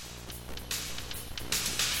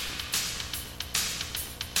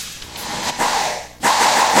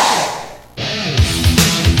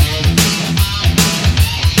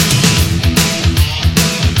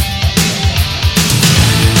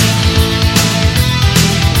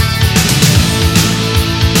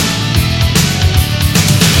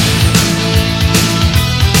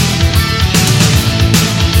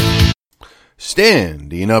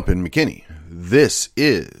Standing up in McKinney, this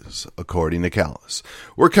is According to Callus.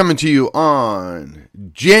 We're coming to you on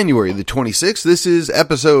January the 26th. This is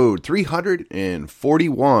episode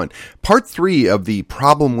 341, part 3 of the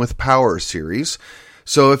Problem with Power series.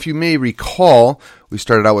 So if you may recall, we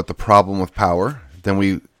started out with the problem with power, then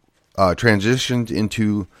we transitioned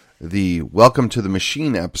into the Welcome to the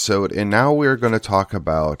Machine episode, and now we're going to talk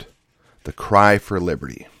about the cry for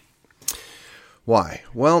liberty. Why?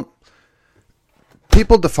 Well,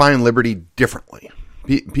 people define liberty differently.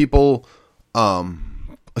 People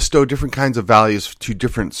bestow different kinds of values to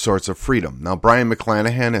different sorts of freedom. Now, Brian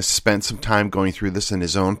McClanahan has spent some time going through this in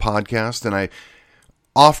his own podcast, and I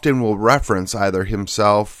often will reference either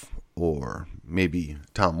himself or maybe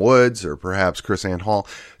Tom Woods or perhaps Chris Ann Hall.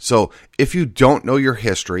 So if you don't know your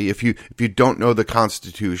history, if you don't know the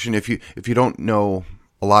Constitution, if you don't know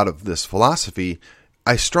a lot of this philosophy,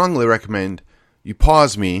 I strongly recommend you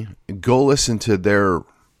pause me, go listen to their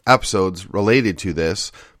episodes related to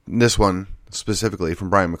this one specifically from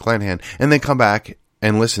Brian McClanahan, and then come back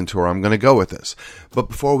and listen to where I'm going to go with this. But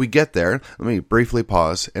before we get there, let me briefly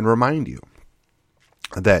pause and remind you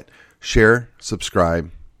that share, subscribe,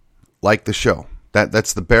 like the show.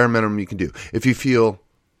 That's the bare minimum you can do. If you feel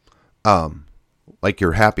like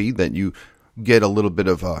you're happy that you get a little bit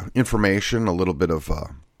of information, a little bit of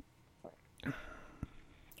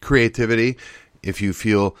creativity, if you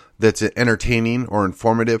feel that's entertaining or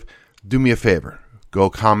informative, do me a favor. Go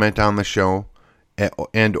comment on the show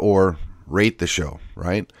and or rate the show,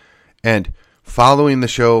 right? And following the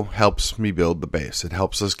show helps me build the base. It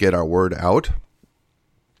helps us get our word out.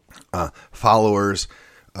 Followers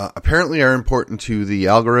apparently are important to the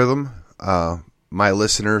algorithm. My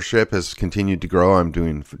listenership has continued to grow. I'm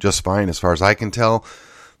doing just fine as far as I can tell.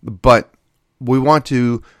 But we want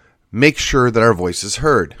to make sure that our voice is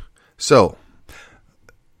heard. So,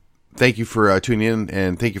 thank you for tuning in,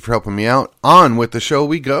 and thank you for helping me out. On with the show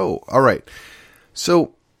we go. All right.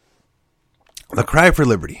 So, the cry for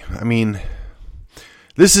liberty. I mean,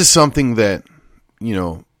 this is something that,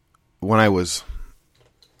 when I was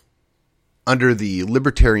under the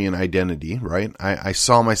libertarian identity, right, I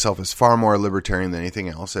saw myself as far more libertarian than anything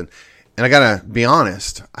else. And I got to be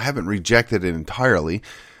honest, I haven't rejected it entirely,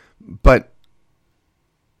 but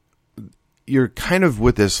you're kind of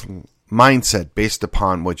with this mindset based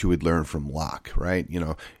upon what you would learn from Locke, right?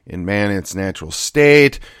 In man, its natural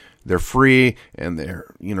state, they're free, and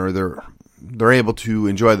they're able to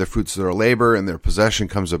enjoy the fruits of their labor, and their possession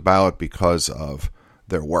comes about because of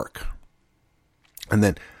their work. And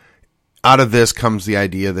then out of this comes the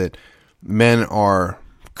idea that men are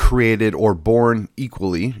created or born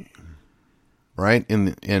equally, right?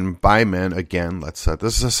 And by men, again, let's set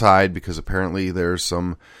this aside because apparently there's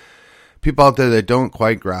some people out there that don't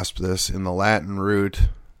quite grasp this. In the Latin root,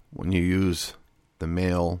 when you use the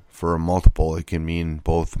male for a multiple, it can mean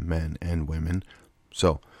both men and women.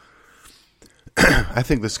 So I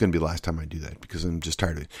think this is going to be the last time I do that because I'm just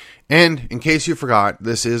tired of it. And in case you forgot,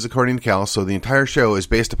 this is According to Cal, so the entire show is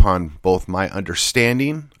based upon both my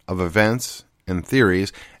understanding of events and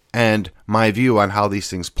theories and my view on how these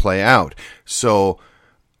things play out. So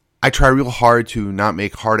I try real hard to not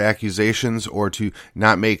make hard accusations or to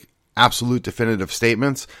not make absolute definitive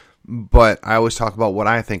statements, but I always talk about what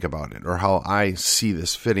I think about it or how I see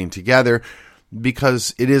this fitting together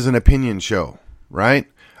because it is an opinion show, right?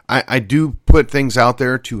 I do put things out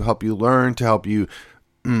there to help you learn, to help you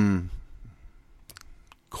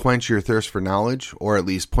quench your thirst for knowledge, or at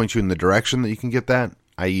least point you in the direction that you can get that,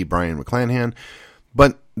 i.e. Brian McClanahan.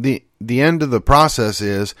 But the end of the process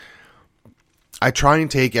is I try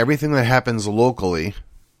and take everything that happens locally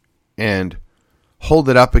and hold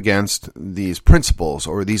it up against these principles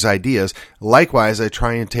or these ideas. Likewise, I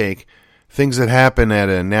try and take things that happen at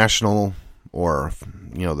a national or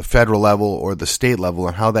the federal level or the state level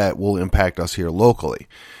and how that will impact us here locally.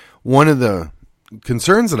 One of the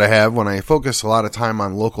concerns that I have when I focus a lot of time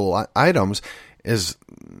on local items is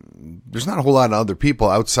there's not a whole lot of other people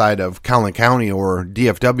outside of Collin County or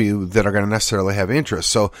DFW that are going to necessarily have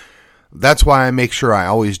interest. So that's why I make sure I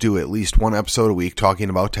always do at least one episode a week talking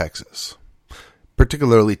about Texas,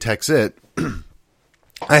 particularly Texit.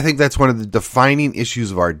 I think that's one of the defining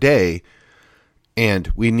issues of our day,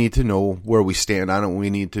 and we need to know where we stand on it. We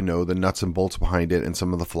need to know the nuts and bolts behind it and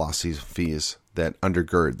some of the philosophies that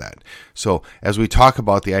undergird that. So as we talk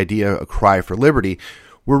about the idea of a cry for liberty,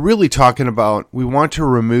 we're really talking about we want to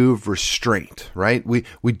remove restraint, right?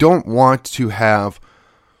 We don't want to have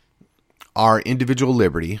our individual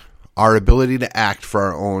liberty, our ability to act for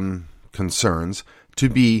our own concerns, to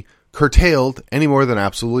be curtailed any more than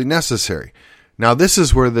absolutely necessary. Now, this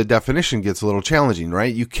is where the definition gets a little challenging,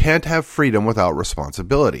 right? You can't have freedom without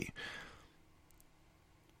responsibility.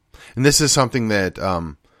 And this is something that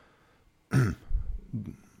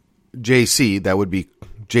J.C., that would be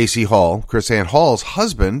J.C. Hall, KrisAnne Hall's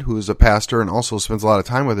husband, who is a pastor and also spends a lot of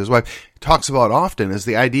time with his wife, talks about often, is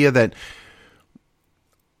the idea that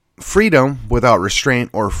freedom without restraint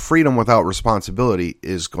or freedom without responsibility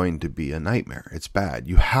is going to be a nightmare. It's bad.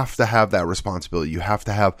 You have to have that responsibility. You have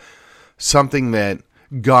to have something that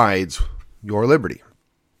guides your liberty.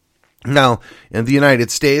 Now, in the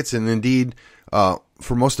United States, and indeed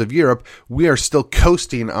for most of Europe, we are still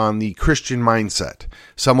coasting on the Christian mindset.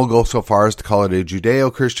 Some will go so far as to call it a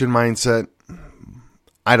Judeo-Christian mindset.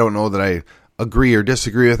 I don't know that I agree or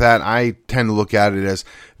disagree with that. I tend to look at it as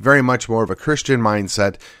very much more of a Christian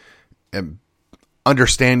mindset, and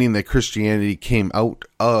understanding that Christianity came out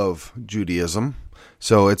of Judaism.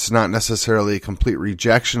 So it's not necessarily a complete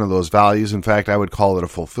rejection of those values. In fact, I would call it a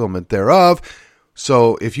fulfillment thereof.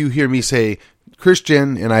 So if you hear me say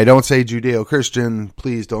Christian and I don't say Judeo-Christian,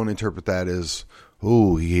 please don't interpret that as,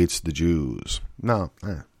 oh, he hates the Jews. No,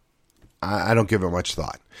 I don't give it much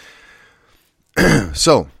thought.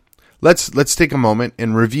 So let's take a moment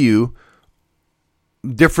and review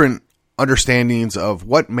different understandings of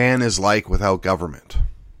what man is like without government.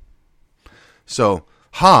 So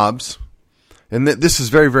Hobbes, and this is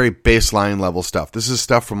very, very baseline level stuff. This is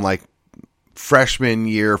stuff from like freshman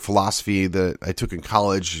year philosophy that I took in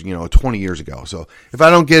college, 20 years ago. So if I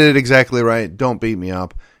don't get it exactly right, don't beat me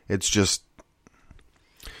up. It's just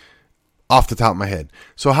off the top of my head.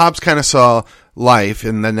 So Hobbes kind of saw life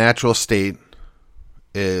in the natural state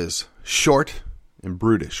is short and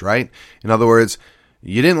brutish, right? In other words,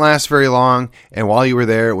 you didn't last very long, and while you were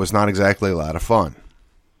there, it was not exactly a lot of fun.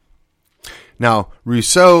 Now,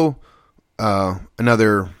 Rousseau,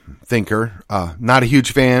 another thinker, not a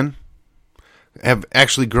huge fan, have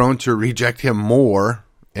actually grown to reject him more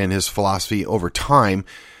and his philosophy over time,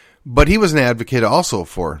 but he was an advocate also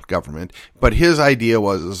for government. But his idea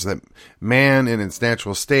was that man in its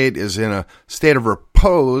natural state is in a state of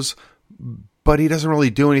repose, but he doesn't really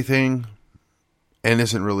do anything and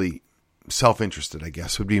isn't really self-interested, I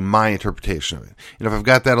guess, would be my interpretation of it. And if I've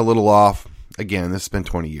got that a little off, again, this has been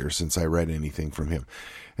 20 years since I read anything from him.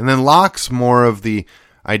 And then Locke's more of the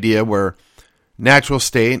idea where natural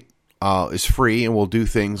state is free and will do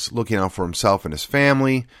things looking out for himself and his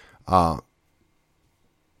family. Not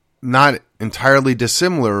entirely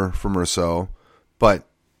dissimilar from Rousseau, but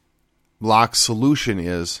Locke's solution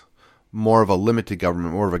is more of a limited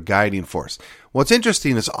government, more of a guiding force. What's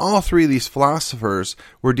interesting is all three of these philosophers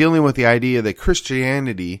were dealing with the idea that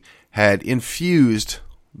Christianity had infused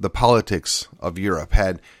the politics of Europe,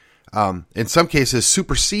 had in some cases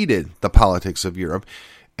superseded the politics of Europe.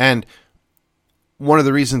 And one of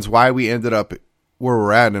the reasons why we ended up where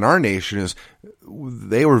we're at in our nation is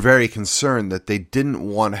they were very concerned that they didn't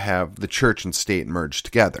want to have the church and state merged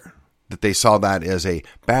together, that they saw that as a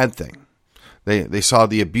bad thing. They saw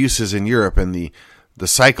the abuses in Europe and the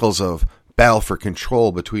cycles of battle for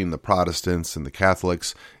control between the Protestants and the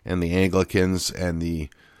Catholics and the Anglicans and the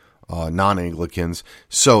non-Anglicans.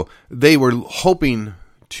 So they were hoping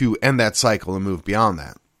to end that cycle and move beyond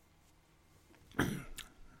that.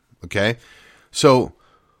 Okay? So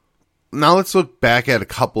now let's look back at a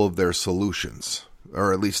couple of their solutions,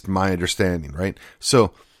 or at least my understanding, right?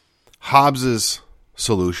 So Hobbes's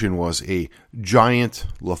solution was a giant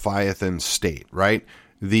Leviathan state, right?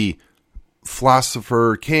 The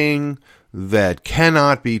philosopher king that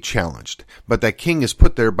cannot be challenged, but that king is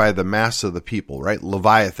put there by the mass of the people, right?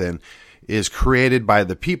 Leviathan is created by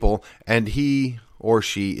the people, and he or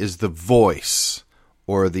she is the voice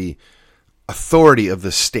or the authority of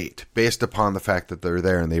the state based upon the fact that they're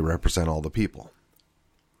there and they represent all the people.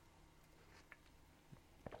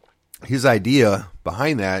 His idea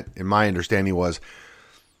behind that, in my understanding, was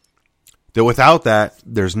that without that,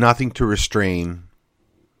 there's nothing to restrain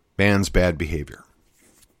man's bad behavior.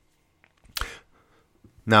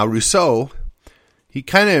 Now, Rousseau, he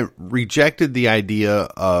kind of rejected the idea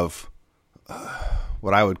of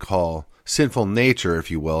what I would call sinful nature, if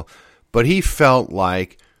you will, but he felt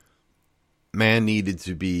like man needed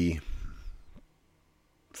to be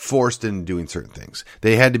forced into doing certain things.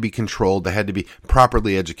 They had to be controlled. They had to be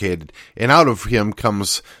properly educated. And out of him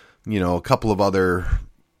comes, a couple of other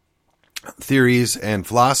theories and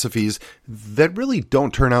philosophies that really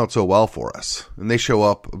don't turn out so well for us. And they show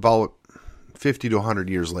up about 50 to 100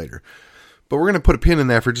 years later. But we're going to put a pin in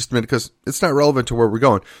that for just a minute because it's not relevant to where we're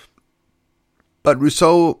going. But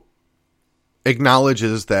Rousseau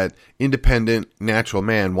acknowledges that independent, natural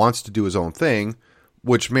man wants to do his own thing,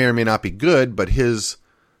 which may or may not be good, but his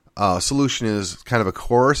solution is kind of a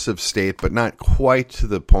coercive state, but not quite to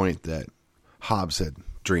the point that Hobbes had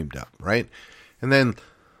dreamed up, right? And then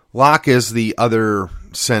Locke is the other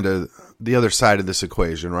side of this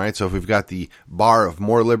equation, right? So if we've got the bar of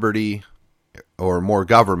more liberty or more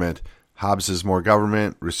government, Hobbes is more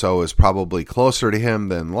government. Rousseau is probably closer to him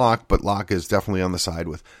than Locke, but Locke is definitely on the side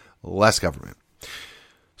with less government.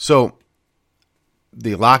 So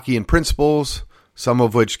the Lockean principles, some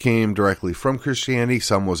of which came directly from Christianity,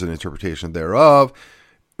 some was an interpretation thereof.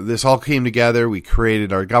 This all came together. We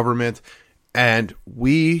created our government, and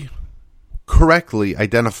we correctly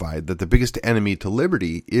identified that the biggest enemy to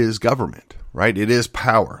liberty is government, right? It is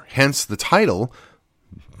power. Hence the title,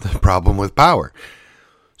 The Problem with Power.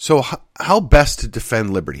 So how best to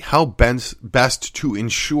defend liberty? How best to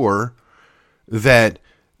ensure that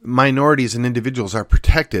minorities and individuals are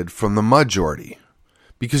protected from the majority?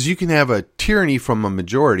 Because you can have a tyranny from a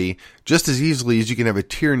majority just as easily as you can have a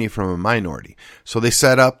tyranny from a minority. So they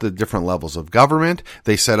set up the different levels of government.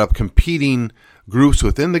 They set up competing groups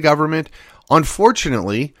within the government.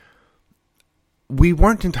 Unfortunately, we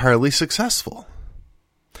weren't entirely successful.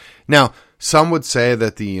 Now, some would say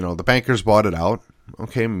that the bankers bought it out.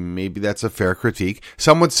 Okay, maybe that's a fair critique.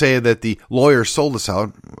 Some would say that the lawyers sold us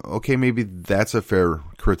out. Okay, maybe that's a fair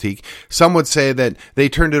critique. Some would say that they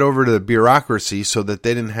turned it over to the bureaucracy so that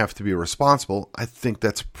they didn't have to be responsible. I think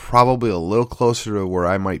that's probably a little closer to where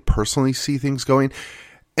I might personally see things going.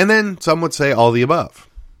 And then some would say all the above.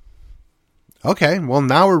 Okay, well,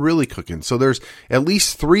 now we're really cooking. So there's at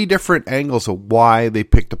least 3 different angles of why they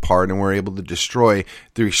picked apart and were able to destroy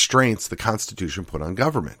the restraints the Constitution put on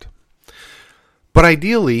government. But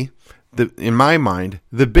ideally, in my mind,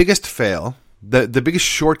 the biggest fail, the biggest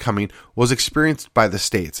shortcoming was experienced by the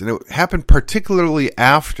states. And it happened particularly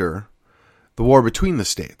after the war between the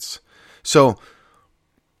states. So,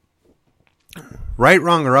 right,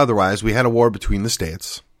 wrong, or otherwise, we had a war between the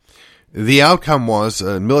states. The outcome was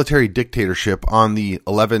a military dictatorship on the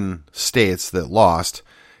 11 states that lost.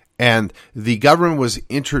 And the government was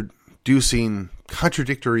introducing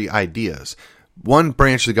contradictory ideas. One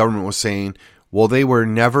branch of the government was saying, well, they were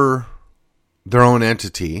never their own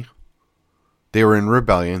entity. They were in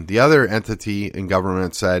rebellion. The other entity in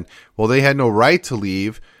government said, well, they had no right to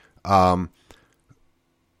leave, but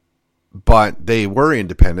they were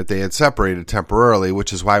independent. They had separated temporarily,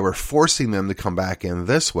 which is why we're forcing them to come back in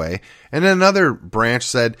this way. And then another branch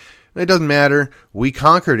said, it doesn't matter. We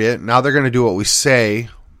conquered it. Now they're going to do what we say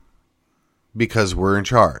because we're in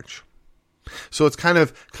charge. So it's kind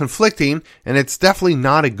of conflicting, and it's definitely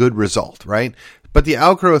not a good result, right? But the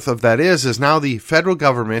outgrowth of that is now the federal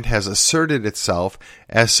government has asserted itself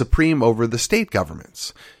as supreme over the state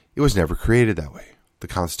governments. It was never created that way. The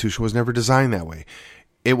Constitution was never designed that way.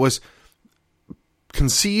 It was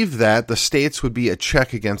conceived that the states would be a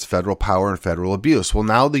check against federal power and federal abuse. Well,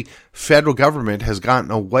 now the federal government has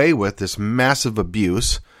gotten away with this massive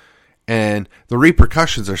abuse, and the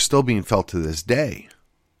repercussions are still being felt to this day.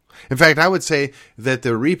 In fact, I would say that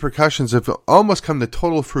the repercussions have almost come to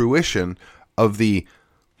total fruition of the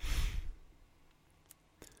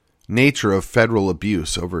nature of federal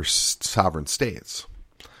abuse over sovereign states.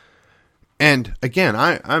 And again,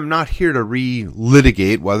 I'm not here to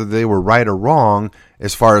re-litigate whether they were right or wrong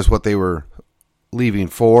as far as what they were leaving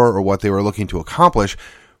for or what they were looking to accomplish.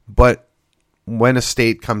 But when a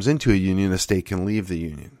state comes into a union, a state can leave the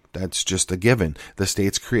union. That's just a given. The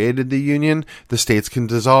states created the union. The states can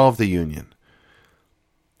dissolve the union.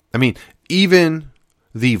 I mean, even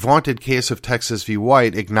the vaunted case of Texas v.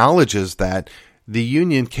 White acknowledges that the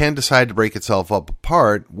union can decide to break itself up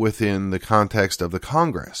apart within the context of the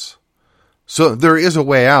Congress. So there is a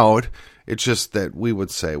way out. It's just that we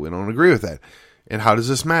would say we don't agree with that. And how does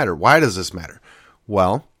this matter? Why does this matter?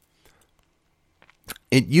 Well,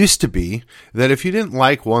 it used to be that if you didn't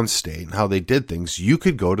like one state and how they did things, you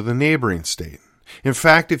could go to the neighboring state. In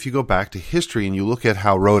fact, if you go back to history and you look at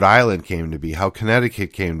how Rhode Island came to be, how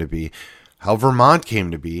Connecticut came to be, how Vermont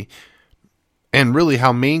came to be, and really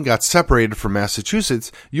how Maine got separated from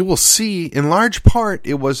Massachusetts, you will see in large part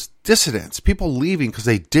it was dissidents, people leaving because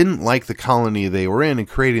they didn't like the colony they were in and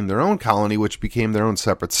creating their own colony, which became their own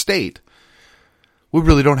separate state. We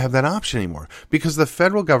really don't have that option anymore because the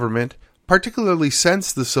federal government, particularly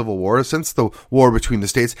since the Civil War, since the war between the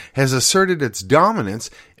states, has asserted its dominance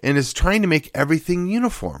and is trying to make everything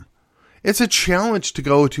uniform. It's a challenge to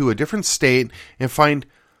go to a different state and find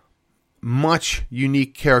much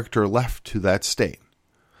unique character left to that state.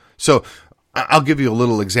 So I'll give you a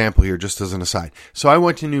little example here just as an aside. So I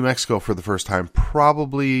went to New Mexico for the first time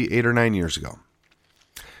probably 8 or 9 years ago.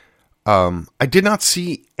 I did not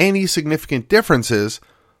see any significant differences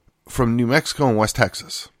from New Mexico and West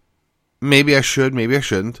Texas. maybe I should, maybe I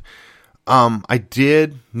shouldn't. I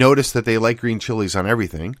did notice that they like green chilies on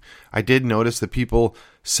everything. I did notice that people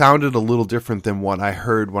sounded a little different than what I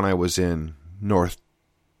heard when I was in North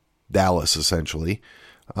Dallas, essentially.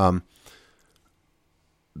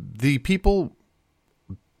 The people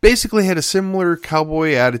basically had a similar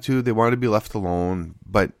cowboy attitude. They wanted to be left alone,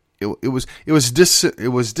 but it was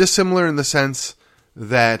dissimilar in the sense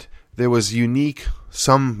that there was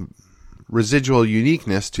some residual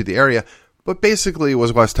uniqueness to the area, but basically it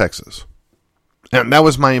was West Texas. And that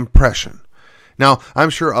was my impression. Now, I'm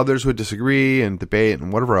sure others would disagree and debate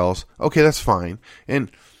and whatever else. Okay, that's fine.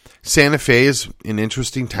 And Santa Fe is an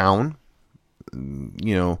interesting town,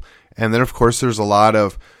 you know, and then of course there's a lot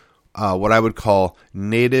of what I would call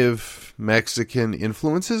native Mexican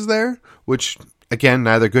influences there, which again,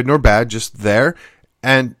 neither good nor bad, just there.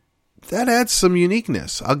 And that adds some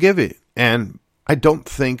uniqueness. I'll give it. And I don't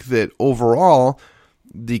think that overall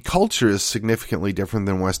the culture is significantly different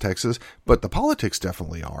than West Texas, but the politics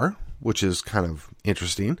definitely are, which is kind of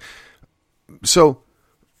interesting. So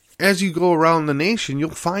as you go around the nation, you'll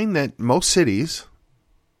find that most cities,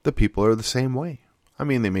 the people are the same way. I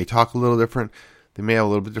mean, they may talk a little different. They may have a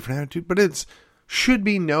little bit different attitude, but it should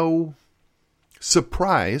be no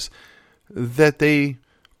surprise that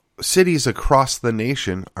cities across the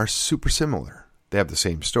nation are super similar. They have the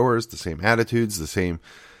same stores, the same attitudes, the same,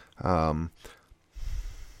 I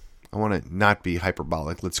want to not be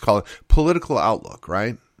hyperbolic. Let's call it political outlook,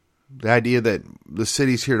 right? The idea that the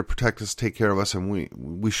city's here to protect us, take care of us, and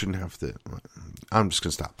we shouldn't have to. I'm just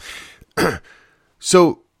going to stop.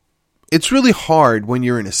 So it's really hard when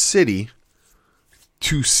you're in a city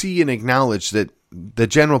to see and acknowledge that the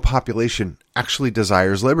general population actually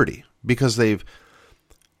desires liberty, because they've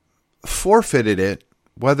forfeited it,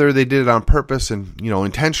 whether they did it on purpose and, you know,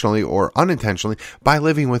 intentionally or unintentionally, by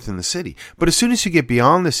living within the city. But as soon as you get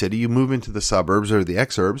beyond the city, you move into the suburbs or the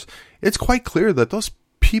exurbs, it's quite clear that those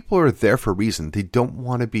people are there for a reason. They don't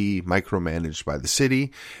want to be micromanaged by the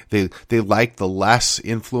city. They like the less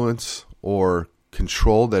influence or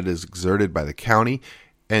control that is exerted by the county,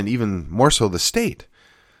 and even more so the state.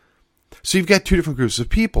 So you've got two different groups of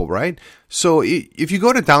people, right? So if you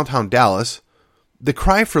go to downtown Dallas, the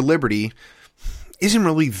cry for liberty isn't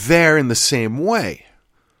really there in the same way,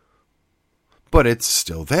 but it's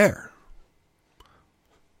still there.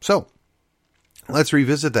 So let's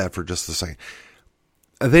revisit that for just a second.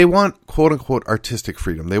 They want quote unquote artistic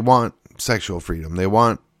freedom. They want sexual freedom. They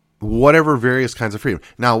want whatever various kinds of freedom.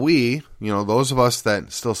 Now those of us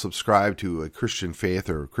that still subscribe to a Christian faith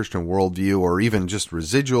or a Christian worldview or even just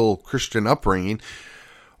residual Christian upbringing,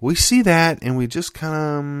 we see that and we just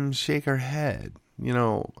kind of shake our head.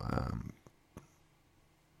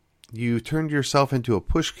 You turned yourself into a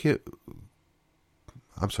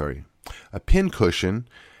pin cushion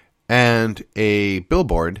and a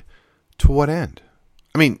billboard. To what end?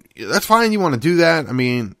 I mean, that's fine. You want to do that. I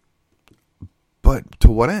mean, but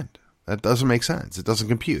to what end? That doesn't make sense. It doesn't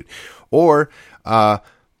compute. Or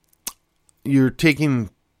you're taking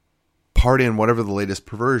part in whatever the latest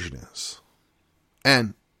perversion is.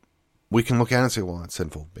 And we can look at it and say, well, it's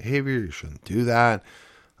sinful behavior. You shouldn't do that.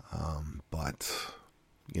 But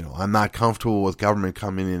I'm not comfortable with government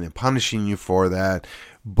coming in and punishing you for that.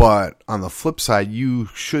 But on the flip side, you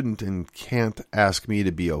shouldn't and can't ask me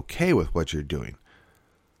to be okay with what you're doing.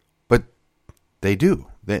 But they do.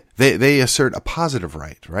 They assert a positive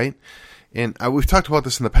right? And we've talked about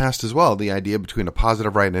this in the past as well, the idea between a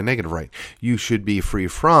positive right and a negative right. You should be free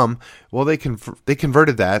from. Well, they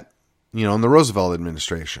converted that, in the Roosevelt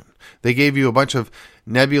administration. They gave you a bunch of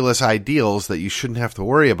nebulous ideals that you shouldn't have to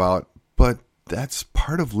worry about, but that's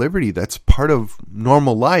part of liberty. That's part of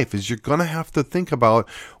normal life, is you're going to have to think about,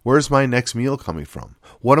 where's my next meal coming from?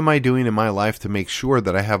 What am I doing in my life to make sure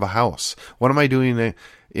that I have a house? What am I doing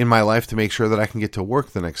in my life to make sure that I can get to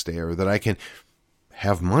work the next day, or that I can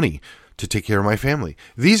have money to take care of my family?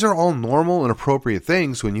 These are all normal and appropriate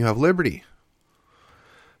things when you have liberty.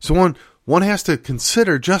 So one has to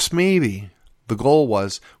consider, just maybe, the goal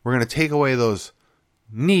was, we're going to take away those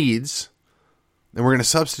needs and we're going to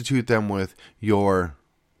substitute them with your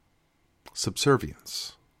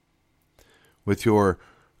subservience, with your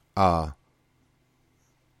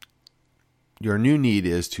new need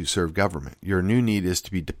is to serve government. Your new need is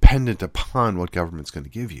to be dependent upon what government's going to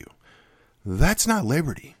give you. That's not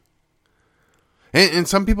liberty. And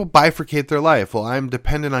some people bifurcate their life. Well, I'm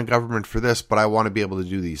dependent on government for this, but I want to be able to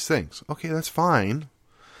do these things. Okay, that's fine.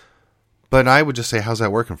 But I would just say, how's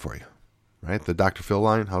that working for you? Right? The Dr. Phil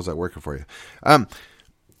line, how's that working for you?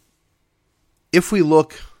 If we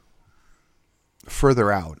look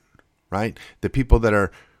further out, right? The people that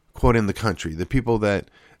are, quote, in the country, the people that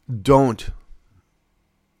don't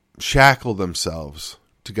shackle themselves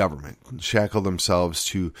to government, shackle themselves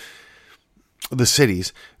to the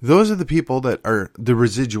cities. Those are the people that are the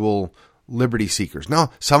residual liberty seekers.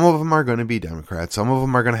 Now, some of them are going to be Democrats. Some of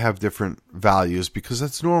them are going to have different values because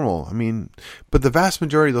that's normal. I mean, but the vast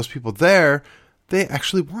majority of those people there, they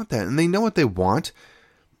actually want that and they know what they want.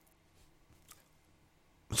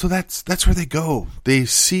 So that's where they go. They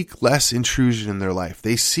seek less intrusion in their life.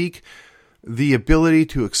 They seek the ability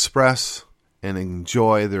to express and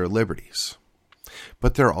enjoy their liberties.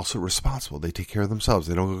 But they're also responsible. They take care of themselves.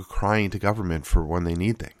 They don't go crying to government for when they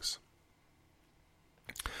need things.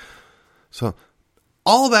 So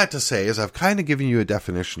all that to say is I've kind of given you a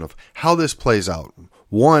definition of how this plays out.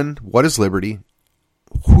 One, what is liberty?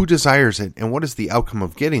 Who desires it? And what is the outcome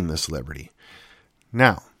of getting this liberty?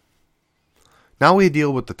 Now we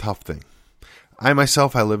deal with the tough thing. I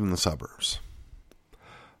live in the suburbs.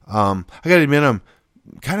 I got to admit, I'm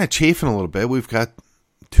kind of chafing a little bit. We've got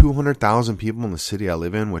 200,000 people in the city I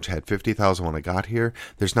live in, which had 50,000 when I got here.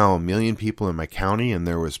 There's now 1 million people in my county, and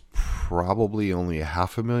there was probably only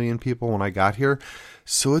 500,000 people when I got here.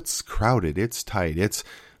 So it's crowded, it's tight, it's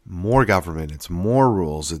more government, it's more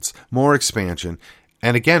rules, it's more expansion.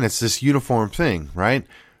 And again, it's this uniform thing, right?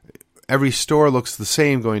 Every store looks the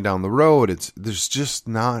same going down the road. There's just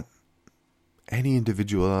not any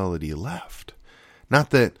individuality left. Not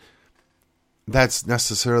that that's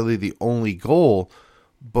necessarily the only goal,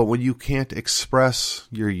 but when you can't express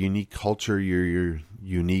your unique culture, your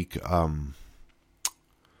unique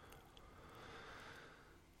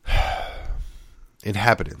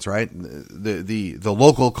inhabitants, right? The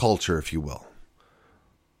local culture, if you will.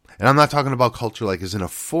 And I'm not talking about culture like as in a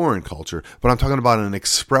foreign culture, but I'm talking about an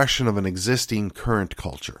expression of an existing current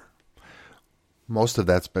culture. Most of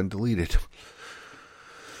that's been deleted.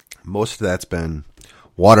 Most of that's been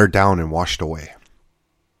watered down and washed away.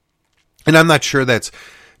 And I'm not sure that's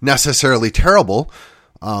necessarily terrible.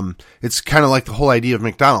 It's kind of like the whole idea of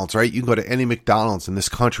McDonald's, right? You can go to any McDonald's in this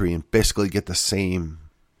country and basically get the same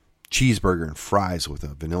cheeseburger and fries with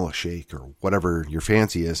a vanilla shake or whatever your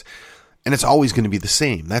fancy is. And it's always going to be the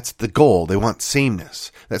same. That's the goal. They want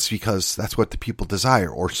sameness. That's because that's what the people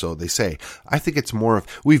desire, or so they say. I think it's more of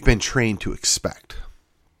we've been trained to expect.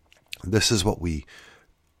 This is what we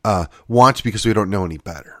want because we don't know any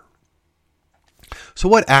better. So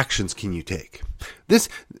what actions can you take? This,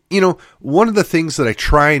 one of the things that I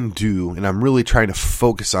try and do, and I'm really trying to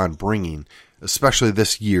focus on bringing, especially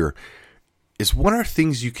this year, is what are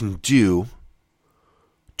things you can do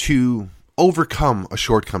to overcome a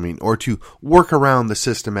shortcoming or to work around the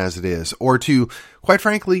system as it is, or to, quite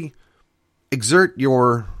frankly, exert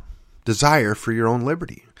your desire for your own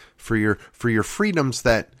liberty, for your freedoms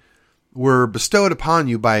that were bestowed upon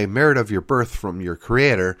you by merit of your birth from your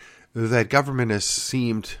creator, that government has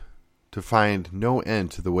seemed to find no end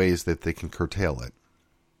to the ways that they can curtail it.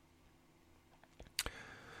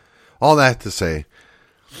 All that to say,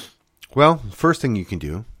 well, the first thing you can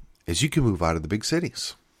do is you can move out of the big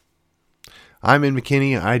cities. I'm in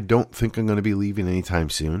McKinney. I don't think I'm going to be leaving anytime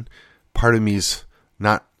soon. Part of me's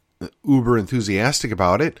not uber enthusiastic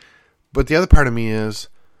about it, but the other part of me is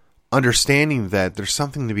understanding that there's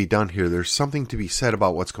something to be done here. There's something to be said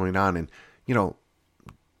about what's going on. And,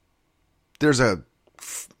 there's a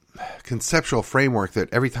conceptual framework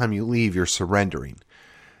that every time you leave, you're surrendering.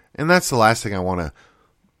 And that's the last thing I want to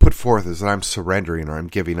put forth is that I'm surrendering or I'm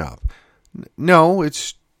giving up. No,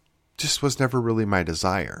 it's just was never really my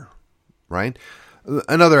desire, right?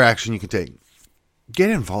 Another action you can take, get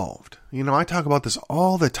involved. I talk about this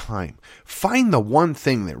all the time. Find the one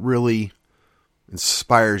thing that really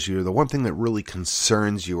inspires you, or the one thing that really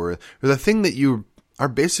concerns you, or the thing that you are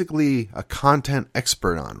basically a content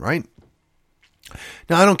expert on, right?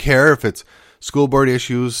 Now, I don't care if it's school board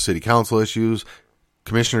issues, city council issues,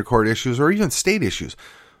 commissioner court issues, or even state issues,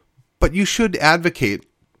 but you should advocate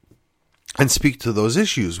and speak to those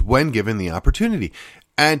issues when given the opportunity.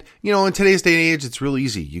 And, in today's day and age, it's real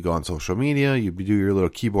easy. You go on social media, you do your little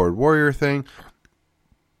keyboard warrior thing.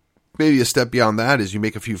 Maybe a step beyond that is you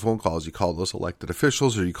make a few phone calls. You call those elected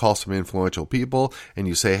officials, or you call some influential people and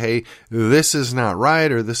you say, hey, this is not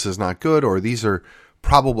right, or this is not good, or these are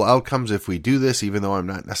probable outcomes if we do this, even though I'm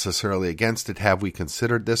not necessarily against it. Have we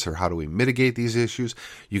considered this, or how do we mitigate these issues?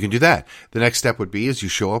 You can do that. The next step would be is you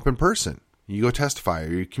show up in person. You go testify, or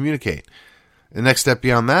you communicate. The next step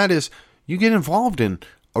beyond that is you get involved in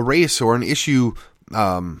a race or an issue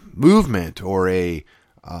movement, or a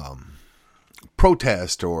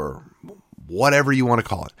protest, or whatever you want to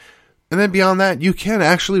call it. And then beyond that, you can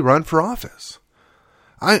actually run for office.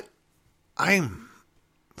 I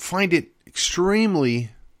find it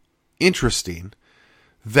extremely interesting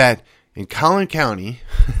that in Collin County,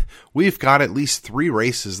 we've got at least 3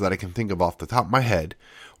 races that I can think of off the top of my head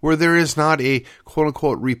where there is not a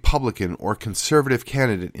quote-unquote Republican or conservative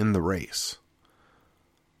candidate in the race.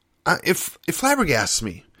 It flabbergasts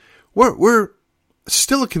me. We're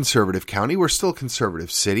still a conservative county. We're still a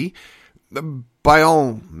conservative city by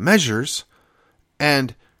all measures.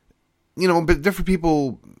 And, but different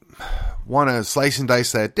people want to slice and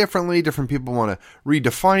dice that differently. Different people want to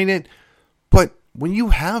redefine it. But when you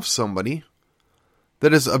have somebody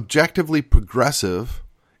that is objectively progressive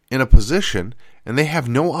in a position and they have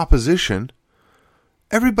no opposition,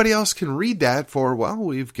 everybody else can read that for, well,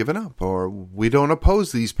 we've given up, or we don't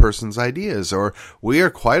oppose these person's ideas, or we are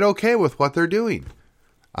quite okay with what they're doing.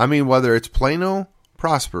 I mean, whether it's Plano,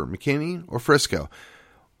 Prosper, McKinney, or Frisco,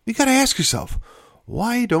 you got to ask yourself,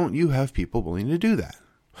 why don't you have people willing to do that?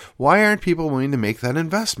 Why aren't people willing to make that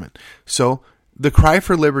investment? So the cry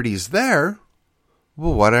for liberty is there.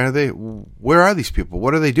 Well, what are they? Where are these people?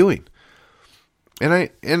 What are they doing? And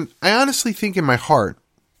I honestly think in my heart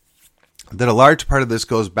that a large part of this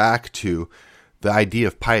goes back to the idea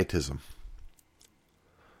of pietism.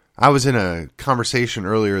 I was in a conversation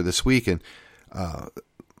earlier this week, and a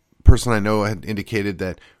person I know had indicated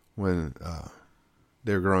that when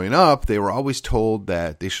they were growing up, they were always told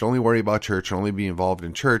that they should only worry about church, only be involved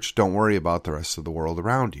in church. Don't worry about the rest of the world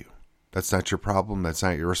around you. That's not your problem. That's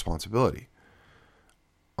not your responsibility.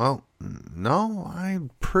 Well, no,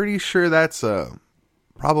 I'm pretty sure that's a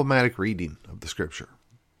problematic reading of the scripture.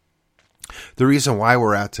 The reason why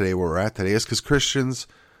we're at today where we're at today is because Christians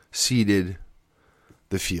ceded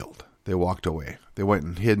the field. They walked away. They went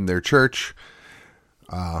and hid in their church.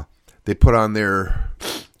 They put on their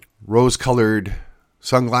rose-colored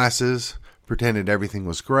sunglasses, pretended everything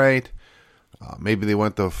was great. Maybe they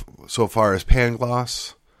went so far as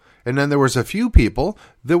Pangloss. And then there was a few people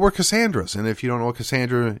that were Cassandras. And if you don't know what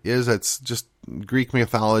Cassandra is, it's just Greek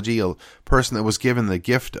mythology, a person that was given the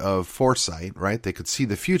gift of foresight, right? They could see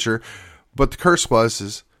the future. But the curse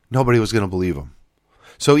is nobody was going to believe them.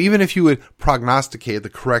 So even if you would prognosticate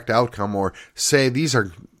the correct outcome or say these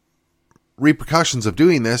are repercussions of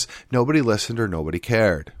doing this, nobody listened or nobody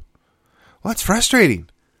cared. Well, that's frustrating.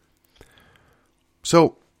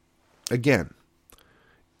 So, again,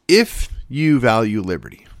 if you value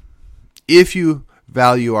liberty, if you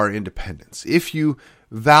value our independence, if you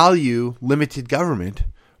value limited government,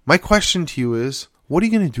 my question to you is, what are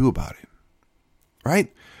you going to do about it?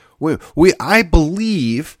 Right? I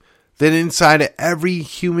believe that inside of every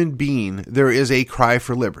human being, there is a cry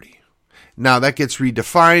for liberty. Now, that gets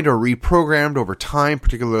redefined or reprogrammed over time,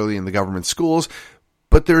 particularly in the government schools,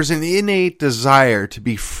 but there's an innate desire to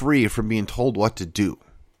be free from being told what to do.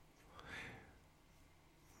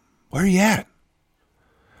 Where are you at?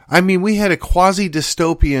 I mean, we had a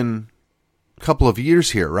quasi-dystopian couple of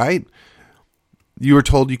years here, right? You were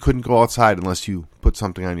told you couldn't go outside unless you put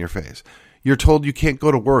something on your face. You're told you can't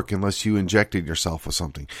go to work unless you injected yourself with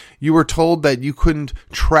something. You were told that you couldn't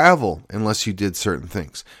travel unless you did certain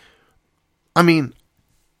things. I mean,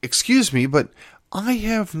 excuse me, but I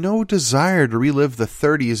have no desire to relive the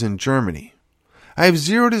 30s in Germany. I have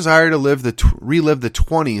zero desire to relive the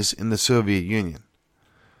 20s in the Soviet Union.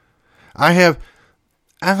 I have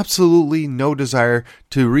absolutely no desire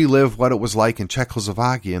to relive what it was like in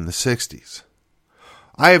Czechoslovakia in the 60s.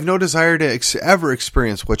 I have no desire to ever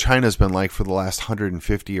experience what China's been like for the last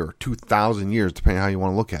 150 or 2,000 years, depending on how you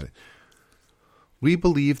want to look at it. We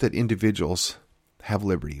believe that individuals have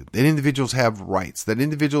liberty, that individuals have rights, that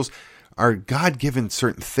individuals are God-given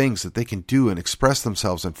certain things that they can do and express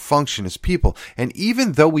themselves and function as people. And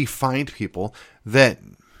even though we find people that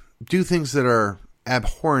do things that are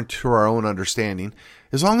abhorrent to our own understanding,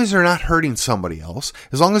 as long as they're not hurting somebody else,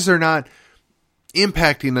 as long as they're not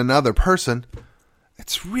impacting another person,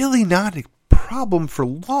 it's really not a problem for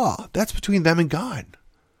law. That's between them and God.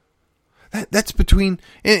 That's between,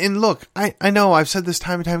 and look, I know I've said this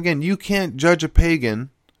time and time again, you can't judge a pagan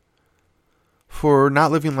for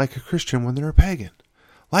not living like a Christian when they're a pagan.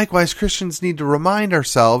 Likewise, Christians need to remind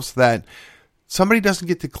ourselves that somebody doesn't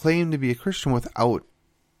get to claim to be a Christian without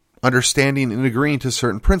understanding and agreeing to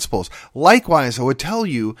certain principles. Likewise, I would tell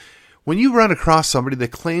you, when you run across somebody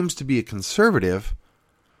that claims to be a conservative,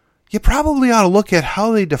 you probably ought to look at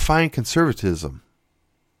how they define conservatism.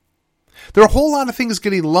 There are a whole lot of things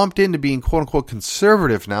getting lumped into being quote-unquote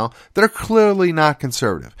conservative now that are clearly not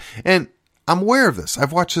conservative. And I'm aware of this.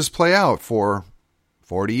 I've watched this play out for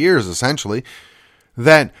 40 years, essentially,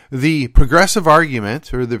 that the progressive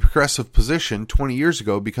argument or the progressive position 20 years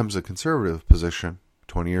ago becomes a conservative position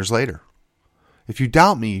 20 years later. If you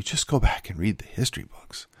doubt me, you just go back and read the history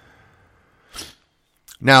books.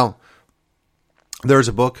 Now, There's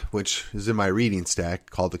a book which is in my reading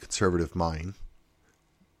stack called The Conservative Mind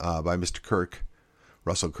by Mr. Kirk,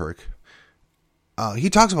 Russell Kirk.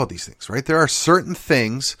 He talks about these things, right? There are certain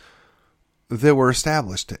things that were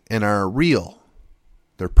established and are real.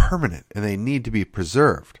 They're permanent and they need to be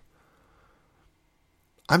preserved.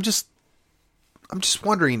 I'm just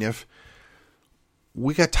wondering if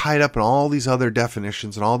we got tied up in all these other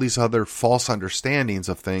definitions and all these other false understandings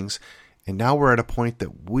of things, and now we're at a point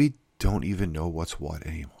that we don't even know what's what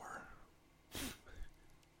anymore.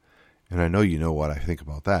 And I know you know what I think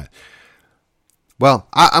about that. Well,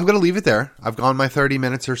 I'm going to leave it there. I've gone my 30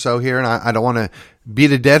 minutes or so here, and I don't want to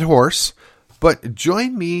beat a dead horse. But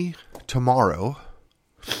join me tomorrow,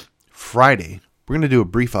 Friday. We're going to do a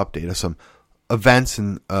brief update of some events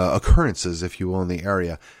and occurrences, if you will, in the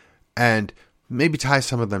area, and maybe tie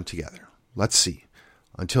some of them together. Let's see.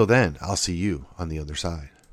 Until then, I'll see you on the other side.